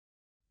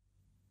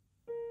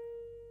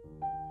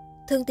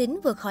Thương Tín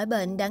vượt khỏi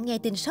bệnh đã nghe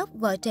tin sốc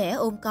vợ trẻ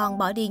ôm con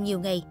bỏ đi nhiều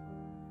ngày.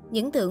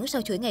 Những tưởng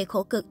sau chuỗi ngày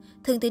khổ cực,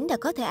 Thương Tín đã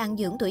có thể an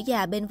dưỡng tuổi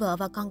già bên vợ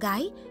và con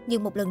gái,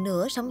 nhưng một lần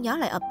nữa sóng gió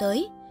lại ập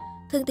tới.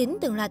 Thương Tín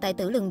từng là tài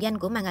tử lừng danh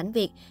của màn ảnh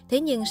Việt,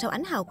 thế nhưng sau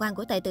ánh hào quang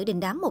của tài tử đình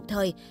đám một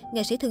thời,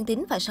 nghệ sĩ Thương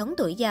Tín phải sống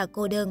tuổi già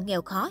cô đơn,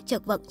 nghèo khó,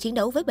 chật vật chiến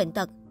đấu với bệnh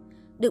tật.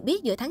 Được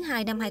biết, giữa tháng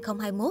 2 năm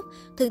 2021,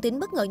 Thương Tín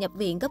bất ngờ nhập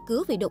viện cấp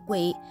cứu vì đột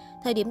quỵ.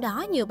 Thời điểm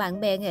đó, nhiều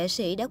bạn bè nghệ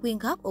sĩ đã quyên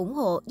góp ủng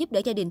hộ giúp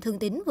đỡ gia đình Thương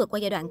Tín vượt qua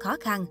giai đoạn khó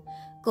khăn.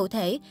 Cụ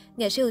thể,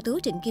 nghệ sĩ ưu tú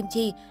Trịnh Kim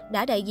Chi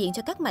đã đại diện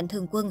cho các mạnh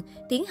thường quân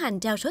tiến hành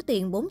trao số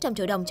tiền 400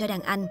 triệu đồng cho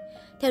đàn anh.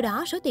 Theo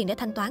đó, số tiền đã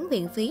thanh toán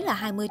viện phí là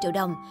 20 triệu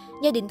đồng.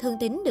 Gia đình Thương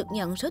Tín được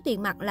nhận số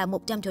tiền mặt là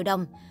 100 triệu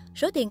đồng.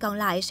 Số tiền còn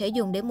lại sẽ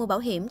dùng để mua bảo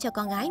hiểm cho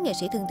con gái nghệ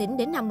sĩ Thương Tín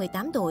đến năm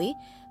 18 tuổi.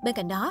 Bên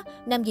cạnh đó,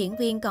 nam diễn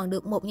viên còn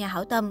được một nhà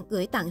hảo tâm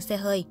gửi tặng xe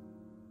hơi.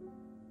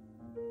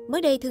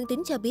 Mới đây, Thương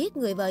Tín cho biết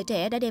người vợ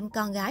trẻ đã đem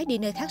con gái đi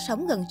nơi khác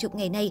sống gần chục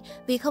ngày nay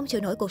vì không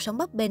chịu nổi cuộc sống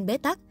bấp bênh bế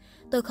tắc.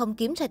 Tôi không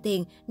kiếm ra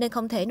tiền nên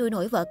không thể nuôi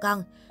nổi vợ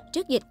con.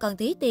 Trước dịch còn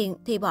tí tiền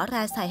thì bỏ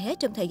ra xài hết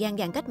trong thời gian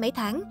giãn cách mấy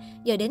tháng.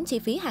 Giờ đến chi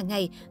phí hàng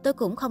ngày tôi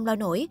cũng không lo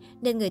nổi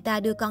nên người ta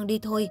đưa con đi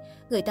thôi.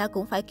 Người ta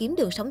cũng phải kiếm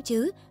đường sống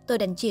chứ. Tôi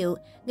đành chịu.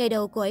 Ngày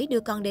đầu cô ấy đưa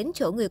con đến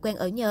chỗ người quen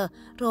ở nhờ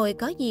rồi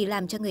có gì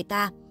làm cho người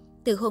ta.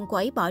 Từ hôm cô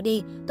ấy bỏ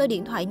đi, tôi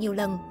điện thoại nhiều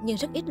lần nhưng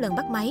rất ít lần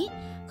bắt máy.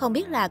 Không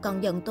biết là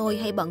còn giận tôi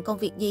hay bận công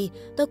việc gì,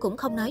 tôi cũng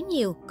không nói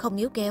nhiều, không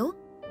níu kéo.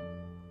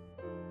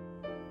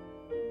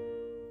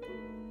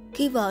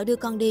 Khi vợ đưa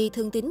con đi,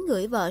 Thương Tín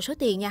gửi vợ số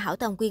tiền nhà hảo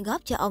tâm quyên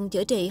góp cho ông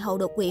chữa trị hậu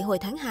đột quỵ hồi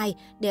tháng 2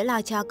 để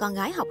lo cho con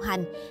gái học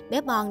hành.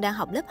 Bé Bon đang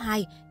học lớp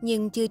 2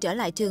 nhưng chưa trở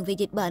lại trường vì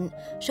dịch bệnh.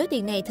 Số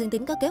tiền này Thương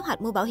Tín có kế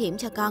hoạch mua bảo hiểm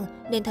cho con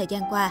nên thời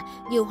gian qua,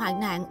 dù hoạn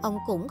nạn, ông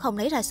cũng không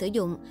lấy ra sử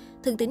dụng.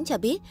 Thương Tín cho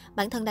biết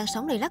bản thân đang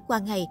sống lay lắt qua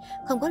ngày,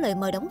 không có lời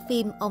mời đóng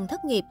phim, ông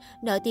thất nghiệp,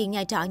 nợ tiền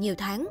nhà trọ nhiều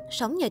tháng,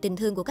 sống nhờ tình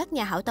thương của các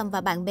nhà hảo tâm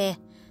và bạn bè.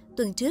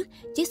 Tuần trước,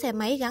 chiếc xe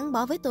máy gắn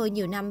bó với tôi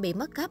nhiều năm bị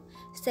mất cắp.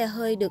 Xe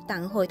hơi được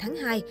tặng hồi tháng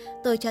 2,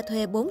 tôi cho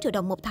thuê 4 triệu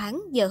đồng một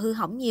tháng, giờ hư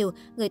hỏng nhiều,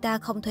 người ta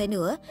không thuê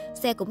nữa.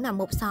 Xe cũng nằm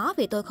một xó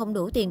vì tôi không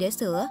đủ tiền để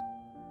sửa.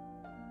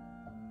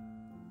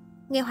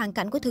 Nghe hoàn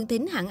cảnh của Thương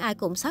Tín hẳn ai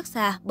cũng xót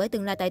xa bởi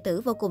từng là tài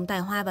tử vô cùng tài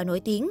hoa và nổi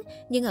tiếng,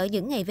 nhưng ở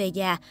những ngày về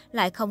già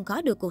lại không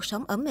có được cuộc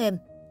sống ấm êm.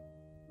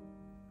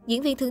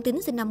 Diễn viên Thương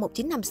Tín sinh năm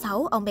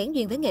 1956, ông bén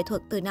duyên với nghệ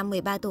thuật từ năm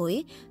 13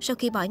 tuổi. Sau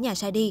khi bỏ nhà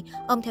ra đi,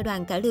 ông theo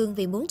đoàn cải lương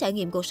vì muốn trải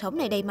nghiệm cuộc sống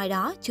này đây mai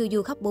đó, chu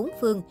du khắp bốn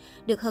phương.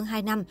 Được hơn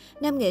 2 năm,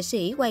 nam nghệ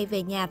sĩ quay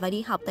về nhà và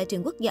đi học tại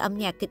Trường Quốc gia âm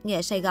nhạc kịch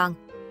nghệ Sài Gòn.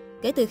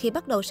 Kể từ khi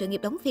bắt đầu sự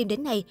nghiệp đóng phim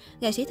đến nay,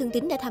 nghệ sĩ Thương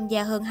Tín đã tham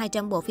gia hơn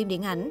 200 bộ phim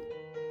điện ảnh.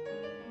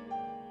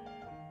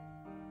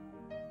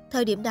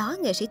 Thời điểm đó,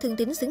 nghệ sĩ Thương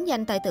Tín xứng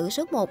danh tài tử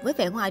số 1 với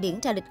vẻ ngoài điển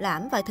trai lịch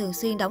lãm và thường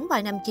xuyên đóng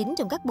vai nam chính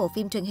trong các bộ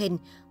phim truyền hình.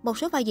 Một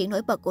số vai diễn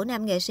nổi bật của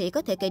nam nghệ sĩ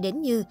có thể kể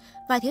đến như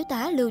vai thiếu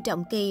tá Lưu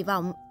Trọng Kỳ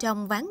vọng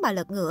trong Ván Bà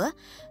Lật Ngửa,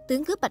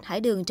 tướng cướp Bạch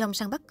Hải Đường trong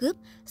Săn Bắt Cướp,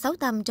 Sáu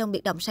Tâm trong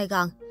Biệt động Sài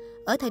Gòn.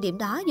 Ở thời điểm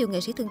đó, dù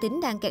nghệ sĩ Thương Tín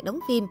đang kẹt đóng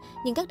phim,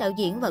 nhưng các đạo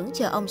diễn vẫn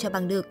chờ ông cho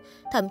bằng được.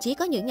 Thậm chí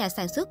có những nhà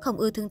sản xuất không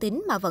ưa Thương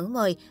Tín mà vẫn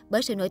mời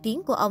bởi sự nổi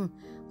tiếng của ông.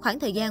 Khoảng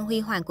thời gian huy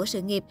hoàng của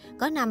sự nghiệp,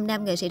 có năm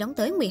nam nghệ sĩ đóng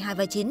tới 12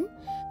 vai chính.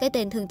 Cái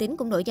tên Thương Tín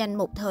cũng nổi danh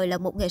một thời là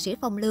một nghệ sĩ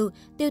phong lưu,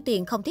 tiêu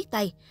tiền không tiếc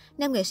tay.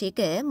 Nam nghệ sĩ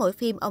kể mỗi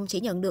phim ông chỉ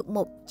nhận được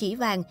một chỉ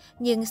vàng,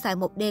 nhưng xài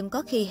một đêm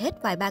có khi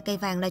hết vài ba cây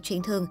vàng là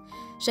chuyện thường.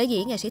 Sở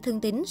dĩ nghệ sĩ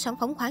Thương Tín sống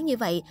phóng khoáng như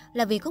vậy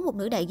là vì có một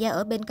nữ đại gia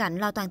ở bên cạnh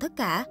lo toan tất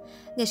cả.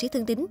 Nghệ sĩ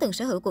Thương Tín từng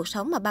sở hữu cuộc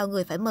sống mà bao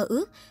người phải mơ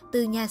ước,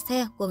 từ nhà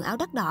xe, quần áo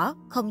đắt đỏ,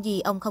 không gì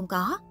ông không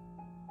có.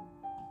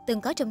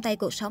 Từng có trong tay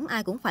cuộc sống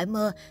ai cũng phải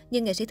mơ,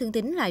 nhưng nghệ sĩ Thương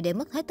Tín lại để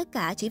mất hết tất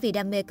cả chỉ vì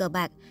đam mê cờ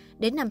bạc.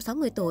 Đến năm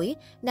 60 tuổi,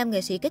 nam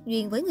nghệ sĩ kết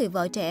duyên với người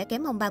vợ trẻ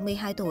kém ông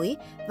 32 tuổi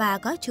và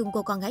có chung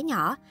cô con gái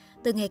nhỏ.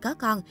 Từ ngày có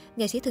con,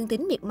 nghệ sĩ Thương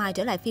Tín miệt mài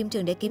trở lại phim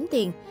trường để kiếm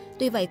tiền.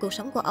 Tuy vậy, cuộc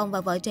sống của ông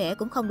và vợ trẻ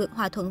cũng không được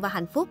hòa thuận và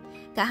hạnh phúc.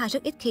 Cả hai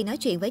rất ít khi nói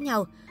chuyện với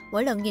nhau.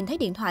 Mỗi lần nhìn thấy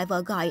điện thoại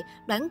vợ gọi,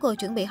 đoán cô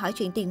chuẩn bị hỏi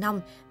chuyện tiền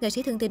nong, nghệ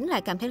sĩ Thương Tín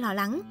lại cảm thấy lo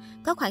lắng.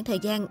 Có khoảng thời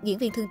gian, diễn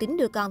viên Thương Tín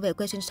đưa con về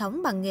quê sinh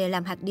sống bằng nghề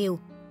làm hạt điều.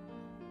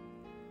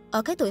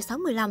 Ở cái tuổi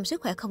 65,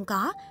 sức khỏe không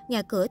có,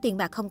 nhà cửa tiền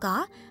bạc không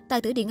có,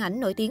 tài tử điện ảnh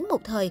nổi tiếng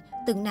một thời,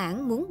 từng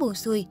nản muốn buông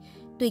xuôi.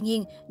 Tuy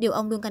nhiên, điều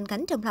ông luôn canh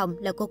cánh trong lòng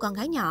là cô con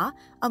gái nhỏ.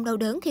 Ông đau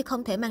đớn khi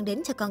không thể mang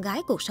đến cho con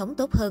gái cuộc sống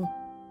tốt hơn.